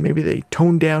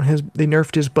toned down they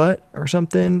nerfed his butt or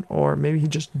something, or maybe he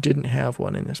just didn't have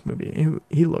one in this movie.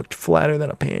 He looked flatter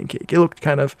than a pancake. It looked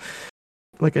kind of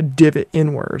like a divot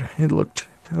inward. It looked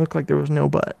like there was no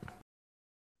butt.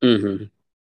 Mm-hmm.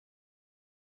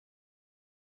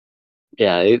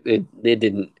 Yeah, it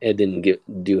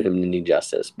didn't do him any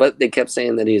justice. But they kept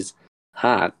saying that he's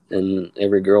hot, and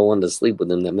every girl wanted to sleep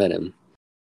with him that met him.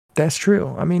 That's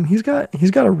true. I mean, he's got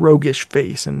a roguish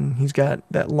face, and he's got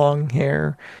that long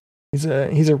hair. He's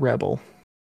a rebel.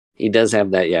 He does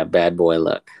have that bad boy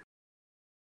look.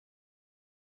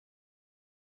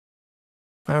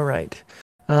 All right.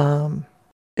 Um,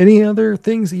 any other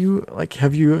things that you like?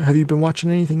 Have you been watching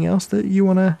anything else that you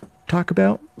want to talk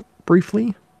about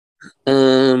briefly?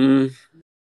 Um,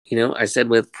 I said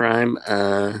with Prime,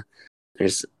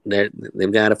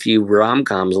 they've got a few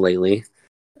rom-coms lately.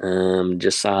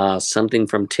 Just saw something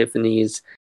from Tiffany's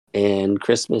and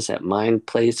Christmas at Mine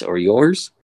Place or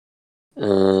Yours.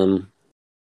 Um,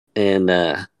 and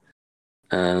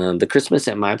the Christmas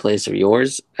at My Place or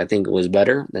Yours, I think was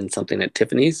better than something at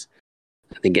Tiffany's.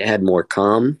 I think it had more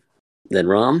calm than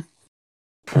rom.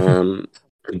 Um,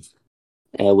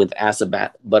 with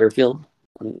Asa Butterfield.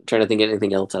 I'm trying to think of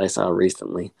anything else that I saw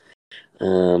recently.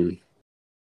 Um,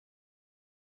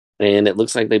 and it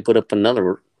looks like they put up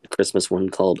another Christmas one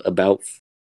called About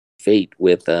Fate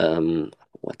with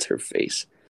what's her face?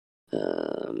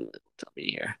 Tell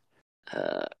me here.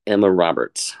 Emma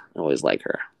Roberts. I always like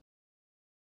her.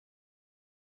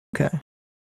 Okay.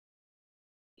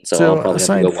 So I'll So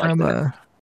probably have to go watch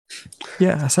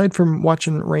that. aside from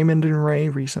watching Raymond and Ray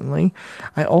recently,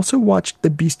 I also watched the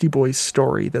Beastie Boys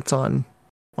story that's on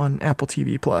Apple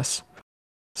TV Plus.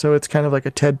 So it's kind of like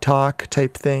a TED Talk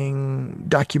type thing,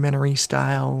 documentary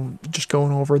style, just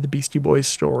going over the Beastie Boys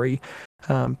story,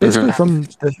 basically from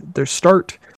their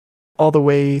start all the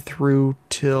way through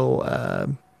till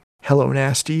Hello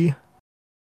Nasty.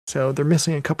 So they're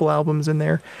missing a couple albums in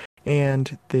there,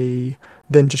 and they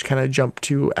then just kind of jump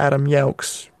to Adam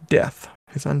Yauch's death,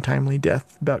 his untimely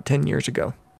death about 10 years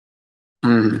ago.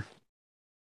 Mm-hmm.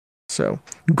 So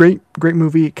great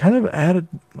movie. It kind of added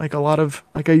like a lot of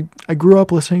like I grew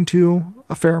up listening to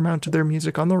a fair amount of their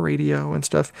music on the radio and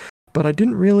stuff, but I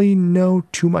didn't really know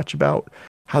too much about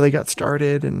how they got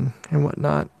started and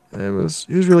whatnot. It was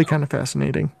really kind of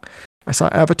fascinating. I saw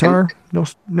Avatar.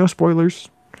 No spoilers.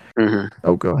 Mm-hmm.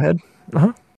 Oh, go ahead.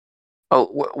 Uh-huh. Oh,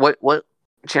 what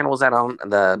channel was that on?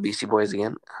 The Beastie Boys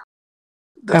again?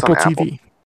 That's Apple on Apple. TV.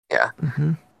 Yeah.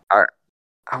 Mm-hmm.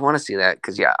 I want to see that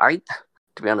because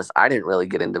to be honest, I didn't really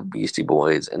get into Beastie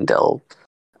Boys until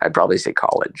I'd probably say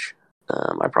college.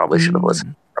 I probably should have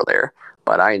listened earlier,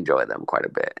 but I enjoy them quite a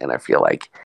bit, and I feel like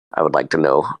I would like to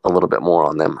know a little bit more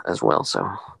on them as well. So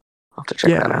I'll have to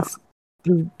check that out.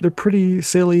 They're pretty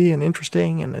silly and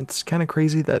interesting, and it's kind of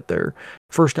crazy that their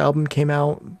first album came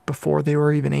out before they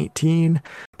were even 18.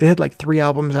 They had like 3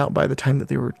 albums out by the time that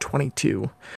they were 22.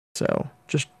 So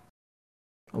just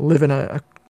living a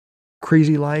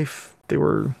crazy life. They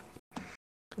were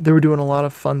doing a lot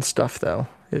of fun stuff though.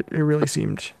 It really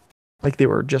seemed like they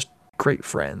were just great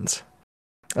friends.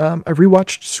 I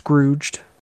rewatched Scrooged,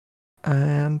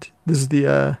 and this is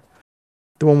the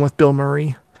one with Bill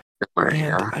Murray.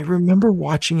 And I remember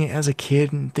watching it as a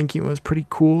kid and thinking it was pretty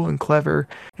cool and clever.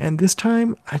 And this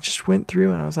time I just went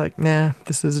through and I was like, nah,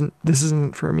 this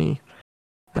isn't for me.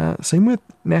 Same with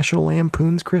National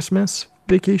Lampoon's Christmas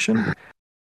Vacation.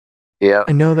 Yeah.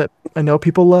 I know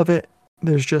people love it.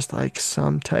 There's just like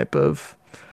some type of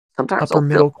sometimes upper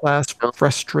middle class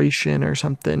frustration or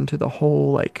something to the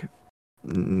whole like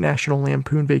National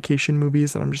Lampoon Vacation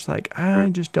movies that I'm just like, I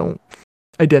just don't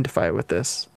identify with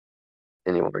this.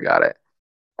 Anyone got it?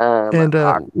 And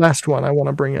last one I want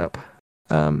to bring up,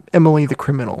 Emily the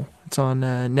Criminal. It's on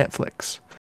Netflix.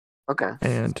 Okay.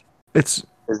 And is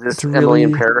this Emily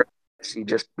in Paris? She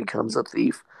just becomes a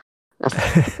thief.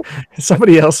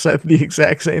 Somebody else said the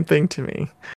exact same thing to me.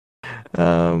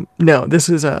 No, this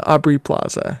is Aubrey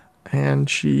Plaza, and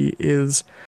she is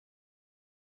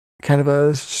kind of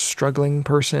a struggling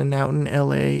person out in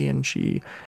LA, and she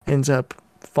ends up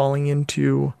falling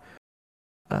into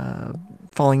a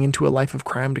life of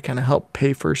crime to kind of help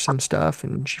pay for some stuff,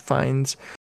 and she finds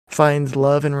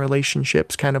love and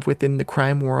relationships kind of within the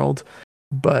crime world,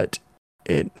 but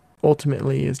it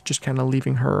ultimately is just kind of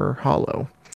leaving her hollow.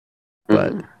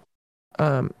 But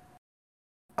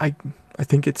I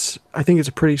think it's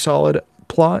a pretty solid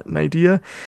plot and idea.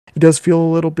 It does feel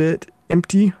a little bit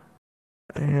empty,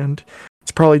 and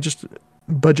it's probably just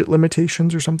budget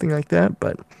limitations or something like that,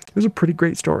 but it was a pretty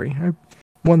great story.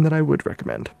 One that I would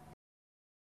recommend.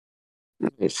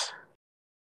 Nice.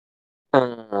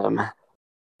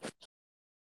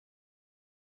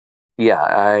 Yeah,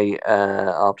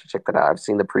 I'll have to check that out. I've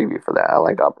seen the preview for that. I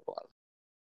like Opera Plaza.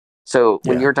 So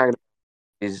when you were talking about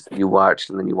these you watched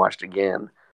and then you watched again,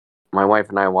 my wife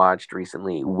and I watched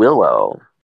recently Willow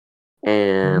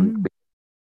and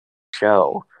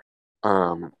show.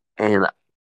 And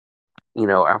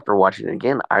after watching it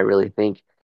again, I really think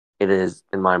it is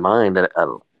in my mind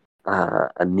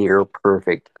a near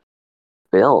perfect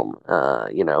film.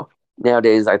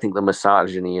 Nowadays I think the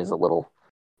misogyny is a little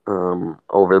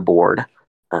overboard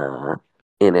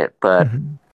in it, but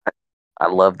I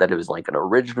love that it was like an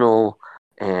original,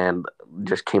 and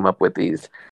just came up with these,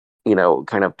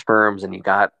 kind of terms, and you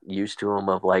got used to them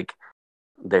of like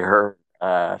their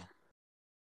not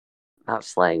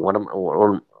slang.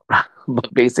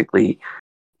 But basically,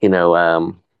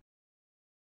 what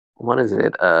is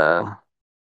it?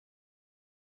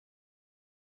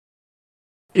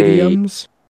 Idioms.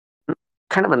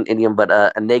 Kind of an idiom, but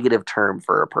a negative term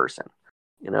for a person.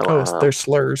 They're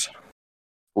slurs.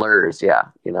 Slurs, yeah.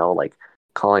 Like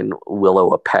calling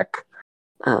Willow a peck.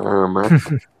 Or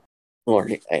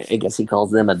I guess he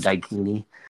calls them a daikini.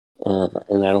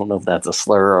 And I don't know if that's a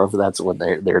slur or if that's what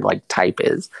their like type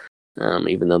is.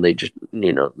 Even though they just,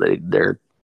 they're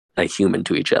a human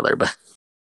to each other, but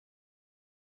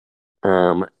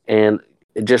and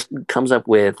it just comes up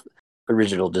with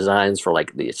original designs for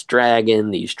like this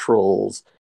dragon, these trolls,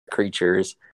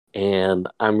 creatures, and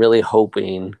I'm really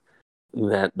hoping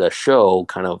that the show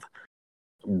kind of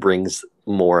brings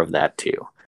more of that too.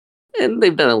 And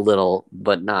they've done a little,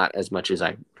 but not as much as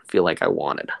I feel like I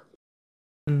wanted.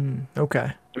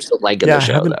 Okay. I'm still liking the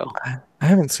show, though. I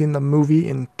haven't seen the movie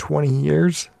in 20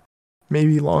 years,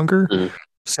 maybe longer.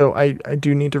 So I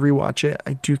do need to rewatch it.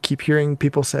 I do keep hearing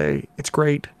people say it's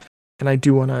great, and I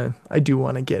do wanna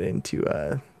get into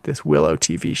this Willow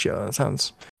TV show.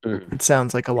 It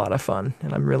sounds like a lot of fun,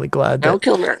 and I'm really glad that Val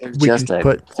Kilmer is just a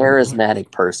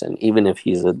charismatic person, even if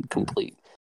he's a complete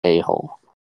a-hole.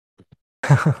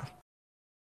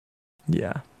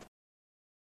 Yeah.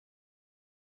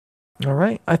 All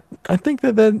right. I think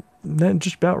that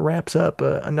just about wraps up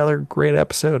another great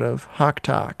episode of Hawk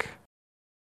Talk.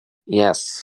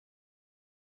 Yes.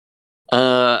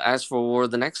 As for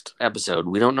the next episode,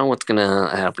 we don't know what's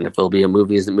gonna happen. If it'll be a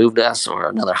Movies That Moved Us or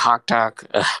another Hawk Talk.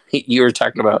 You were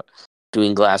talking about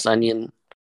doing Glass Onion.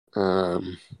 As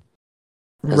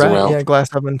well. Yeah,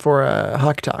 Glass Oven for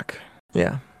Hawk Talk.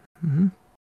 Yeah. Mm-hmm.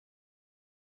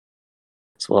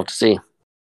 So we'll have to see.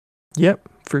 Yep,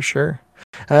 for sure.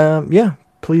 Yeah,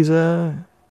 please.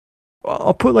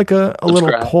 I'll put like a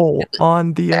little poll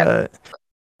on the.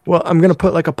 Well, I'm gonna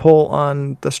put like a poll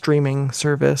on the streaming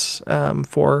service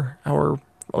for our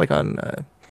on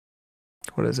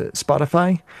what is it,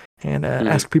 Spotify, and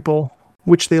ask people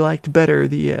which they liked better,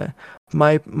 the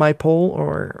my poll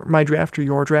or my draft or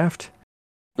your draft,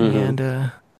 and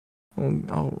I'll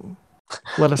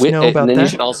let us know about that. And then you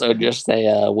should also just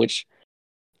say which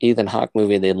Ethan Hawke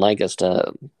movie they'd like us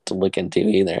to look into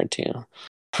either too.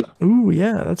 Ooh,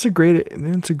 yeah, that's a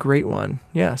great one.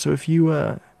 Yeah, so if you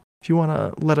want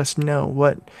to let us know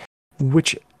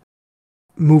which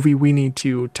movie we need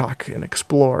to talk and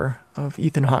explore of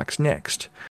Ethan Hawke's next,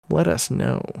 let us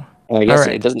know. Well, I guess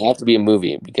it doesn't have to be a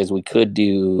movie because we could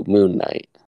do Moon Knight.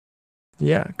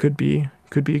 Yeah, could be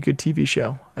a good TV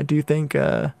show. I do think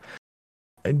I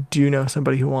do know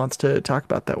somebody who wants to talk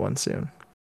about that one soon.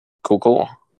 Cool.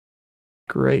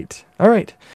 Great. All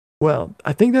right. Well,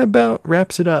 I think that about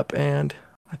wraps it up, and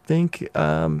I think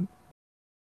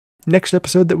next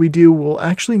episode that we do will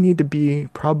actually need to be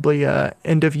probably a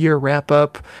end of year wrap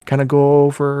up, kind of go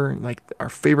over like our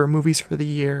favorite movies for the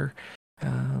year,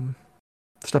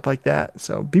 stuff like that.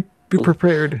 So be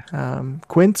prepared,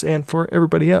 Quince, and for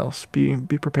everybody else, be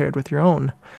prepared with your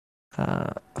own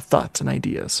thoughts and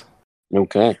ideas.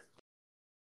 Okay.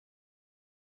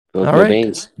 All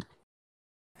right.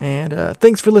 And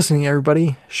thanks for listening,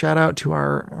 everybody. Shout out to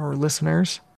our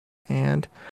listeners, and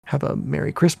have a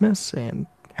Merry Christmas and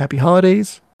Happy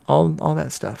Holidays, all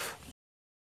that stuff.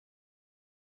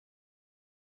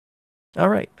 All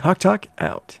right, Hawk Talk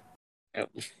out. Do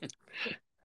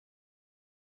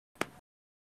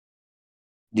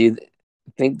you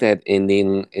think that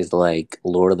ending is like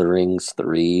Lord of the Rings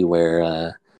 3,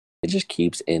 where it just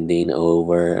keeps ending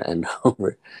over and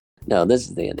over? No, this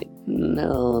is the ending.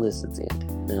 No, this is the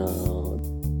ending. No.